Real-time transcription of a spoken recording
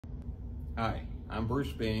Hi, I'm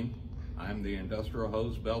Bruce Bean. I'm the Industrial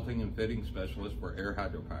Hose Belting and Fitting Specialist for Air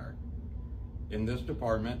Hydropower. In this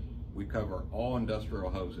department, we cover all industrial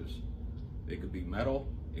hoses. It could be metal,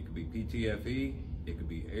 it could be PTFE, it could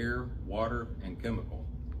be air, water, and chemical,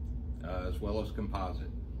 as well as composite.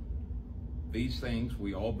 These things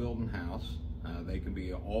we all build in-house. They can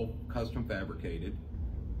be all custom fabricated.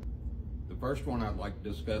 The first one I'd like to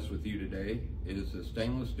discuss with you today is the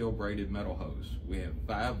stainless steel braided metal hose. We have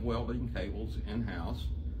 5 welding cables in-house.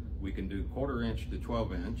 We can do 1/4 inch to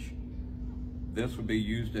 12 inch. This would be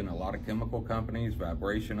used in a lot of chemical companies,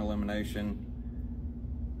 vibration elimination,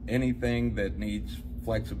 anything that needs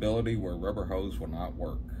flexibility where rubber hose will not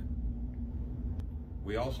work.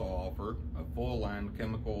 We also offer a full line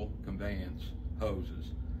chemical conveyance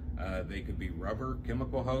hoses. They could be rubber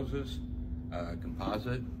chemical hoses,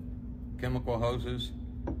 composite chemical hoses.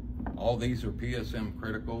 All these are PSM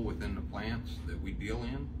critical within the plants that we deal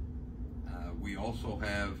in. We also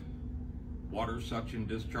have water suction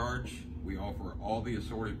discharge. We offer all the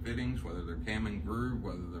assorted fittings, whether they're cam and groove,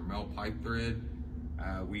 whether they're melt pipe thread.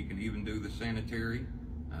 We can even do the sanitary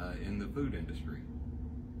in the food industry.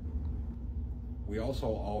 We also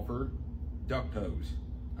offer duct hose.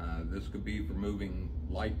 This could be for moving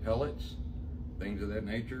light pellets, things of that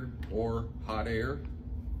nature, or hot air.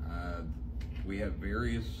 We have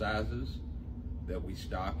various sizes that we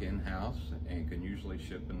stock in-house and can usually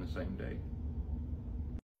ship in the same day.